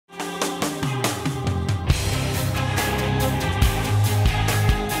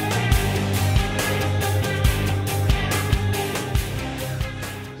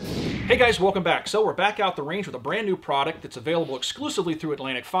guys, welcome back. So we're back out the range with a brand new product that's available exclusively through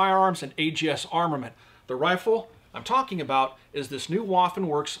Atlantic Firearms and AGS Armament. The rifle I'm talking about is this new Waffen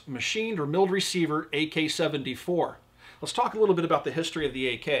Werks machined or milled receiver AK74. Let's talk a little bit about the history of the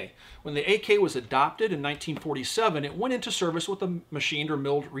AK. When the AK was adopted in 1947, it went into service with a machined or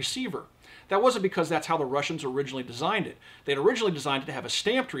milled receiver. That wasn't because that's how the Russians originally designed it. They had originally designed it to have a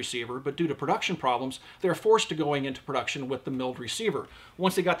stamped receiver, but due to production problems, they were forced to going into production with the milled receiver.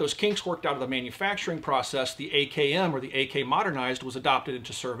 Once they got those kinks worked out of the manufacturing process, the AKM, or the AK modernized, was adopted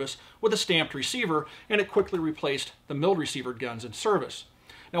into service with a stamped receiver, and it quickly replaced the milled receiver guns in service.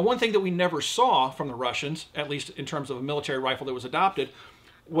 Now, one thing that we never saw from the Russians, at least in terms of a military rifle that was adopted,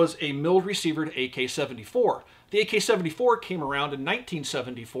 was a milled receiver to AK-74. The AK-74 came around in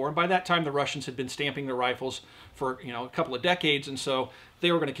 1974, and by that time the Russians had been stamping their rifles for a couple of decades, and so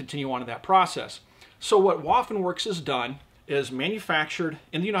they were going to continue on in that process. So what Waffen Werks has done is manufactured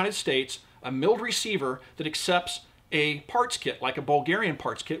in the United States a milled receiver that accepts a parts kit, like a Bulgarian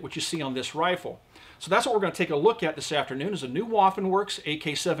parts kit, which you see on this rifle. So that's what we're going to take a look at this afternoon, is a new Waffen Werks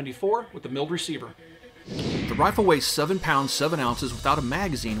AK-74 with the milled receiver. The rifle weighs 7 pounds 7 ounces without a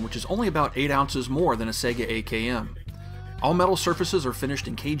magazine, which is only about 8 ounces more than a Sega AKM. All metal surfaces are finished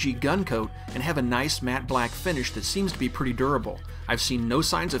in KG gun coat and have a nice matte black finish that seems to be pretty durable. I've seen no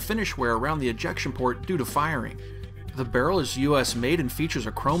signs of finish wear around the ejection port due to firing. The barrel is US made and features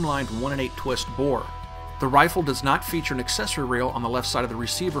a chrome-lined 1 1/8 twist bore. The rifle does not feature an accessory rail on the left side of the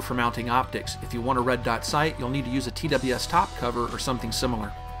receiver for mounting optics. If you want a red dot sight, you'll need to use a TWS top cover or something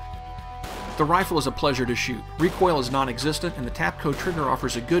similar. The rifle is a pleasure to shoot. Recoil is non-existent, and the Tapco trigger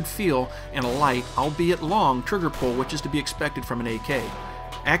offers a good feel and a light, albeit long, trigger pull, which is to be expected from an AK.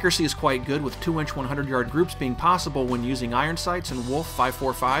 Accuracy is quite good, with 2-inch 100-yard groups being possible when using iron sights and Wolf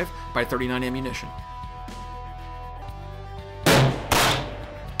 545 by 39 ammunition.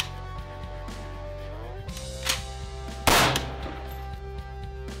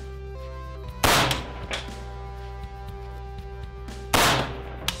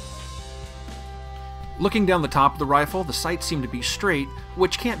 Looking down the top of the rifle, the sights seem to be straight,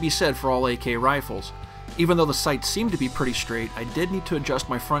 which can't be said for all AK rifles. Even though the sights seem to be pretty straight, I did need to adjust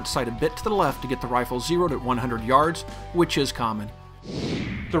my front sight a bit to the left to get the rifle zeroed at 100 yards, which is common.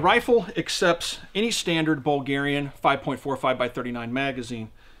 The rifle accepts any standard Bulgarian 5.45 by 39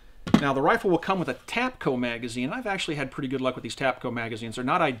 magazine. Now, the rifle will come with a Tapco magazine. I've actually had pretty good luck with these Tapco magazines. They're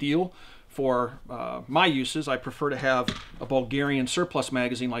not ideal for my uses. I prefer to have a Bulgarian surplus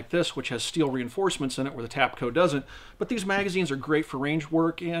magazine like this, which has steel reinforcements in it where the Tapco doesn't. But these magazines are great for range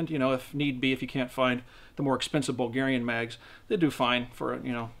work, and if need be, if you can't find the more expensive Bulgarian mags, they do fine for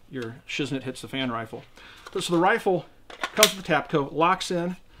your shiznit hits the fan rifle. So the rifle comes with the Tapco, locks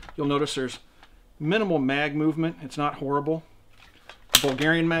in. You'll notice there's minimal mag movement. It's not horrible. The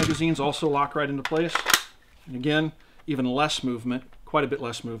Bulgarian magazines also lock right into place. And again, even less movement, quite a bit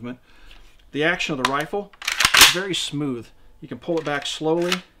less movement. The action of the rifle is very smooth. You can pull it back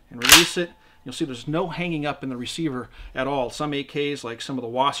slowly and release it. You'll see there's no hanging up in the receiver at all. Some AKs, like some of the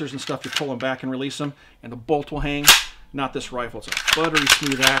Wassers and stuff, you pull them back and release them, and the bolt will hang. Not this rifle. It's a buttery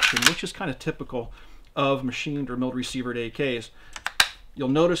smooth action, which is kind of typical of machined or milled receivered AKs. You'll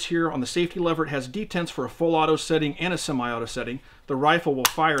notice here on the safety lever, it has detents for a full auto setting and a semi-auto setting. The rifle will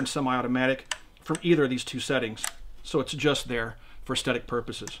fire in semi-automatic from either of these two settings, so it's just there for aesthetic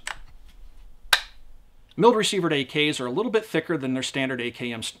purposes. Milled receivered AKs are a little bit thicker than their standard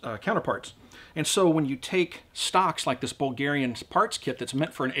AKM counterparts. And so when you take stocks like this Bulgarian parts kit that's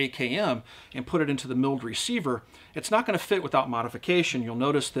meant for an AKM and put it into the milled receiver, it's not going to fit without modification. You'll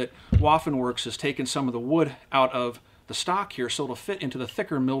notice that Waffen Werks has taken some of the wood out of the stock here so it'll fit into the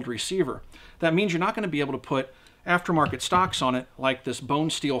thicker milled receiver. That means you're not going to be able to put aftermarket stocks on it like this bone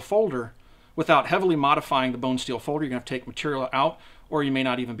steel folder without heavily modifying the bone steel folder. You're going to have to take material out, or you may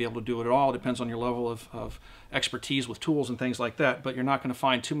not even be able to do it at all. It depends on your level of expertise with tools and things like that, but you're not going to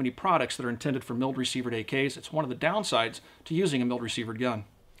find too many products that are intended for milled receivered AKs. It's one of the downsides to using a milled receivered gun.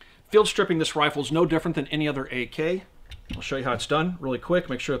 Field stripping this rifle is no different than any other AK. I'll show you how it's done really quick.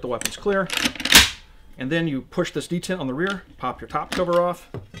 Make sure that the weapon's clear. And then you push this detent on the rear, pop your top cover off,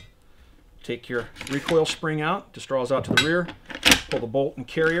 take your recoil spring out, just draws out to the rear, pull the bolt and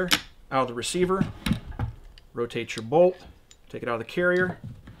carrier out of the receiver, rotate your bolt, take it out of the carrier,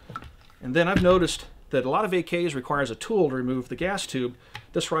 and then I've noticed that a lot of AKs requires a tool to remove the gas tube.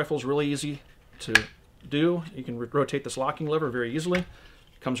 This rifle is really easy to do. You can rotate this locking lever very easily.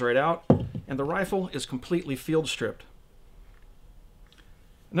 Comes right out, and the rifle is completely field stripped.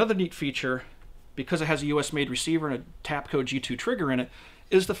 Another neat feature, because it has a US made receiver and a Tapco G2 trigger in it,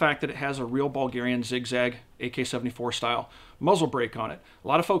 is the fact that it has a real Bulgarian zigzag AK74 style muzzle brake on it. A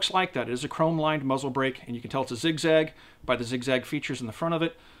lot of folks like that. It is a chrome lined muzzle brake, and you can tell it's a zigzag by the zigzag features in the front of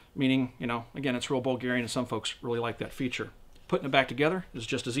it, meaning, you know, again, it's real Bulgarian, and some folks really like that feature. Putting it back together is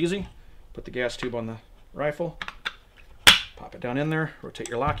just as easy. Put the gas tube on the rifle, pop it down in there, rotate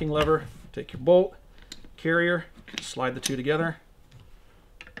your locking lever, take your bolt, carrier, slide the two together,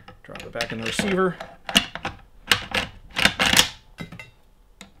 drop it back in the receiver,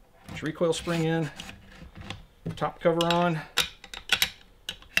 put your recoil spring in, top cover on,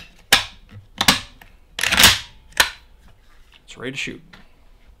 it's ready to shoot.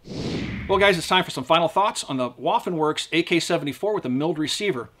 Well guys, it's time for some final thoughts on the Waffen Werks AK74 with a milled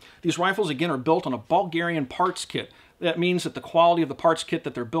receiver. These rifles again are built on a Bulgarian parts kit. That means that the quality of the parts kit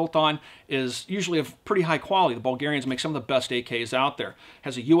that they're built on is usually of pretty high quality. The Bulgarians make some of the best AKs out there. It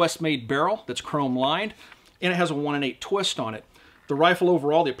has a US made barrel that's chrome lined, and it has a 1 8 twist on it. The rifle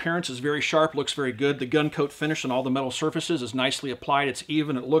overall, the appearance is very sharp, looks very good. The gun coat finish on all the metal surfaces is nicely applied. It's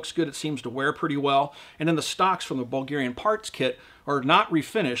even, it looks good, it seems to wear pretty well. And then the stocks from the Bulgarian parts kit are not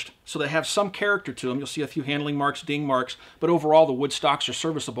refinished, so they have some character to them. You'll see a few handling marks, ding marks, but overall the wood stocks are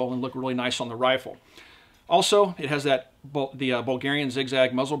serviceable and look really nice on the rifle. Also, it has the Bulgarian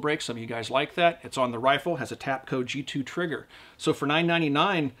zigzag muzzle brake. Some of you guys like that. It's on the rifle, has a Tapco G2 trigger. So for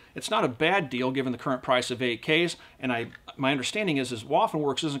 $9.99, it's not a bad deal given the current price of AKs. And my understanding is Waffen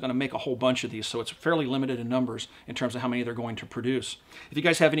Werks isn't going to make a whole bunch of these, so it's fairly limited in numbers in terms of how many they're going to produce. If you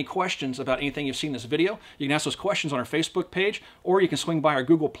guys have any questions about anything you've seen in this video, you can ask those questions on our Facebook page, or you can swing by our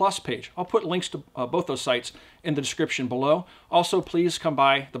Google Plus page. I'll put links to both those sites in the description below. Also, please come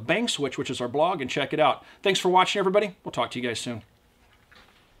by the Bang Switch, which is our blog, and check it out. Thanks for watching, everybody. We'll talk to you guys soon.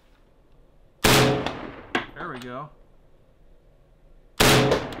 There we go.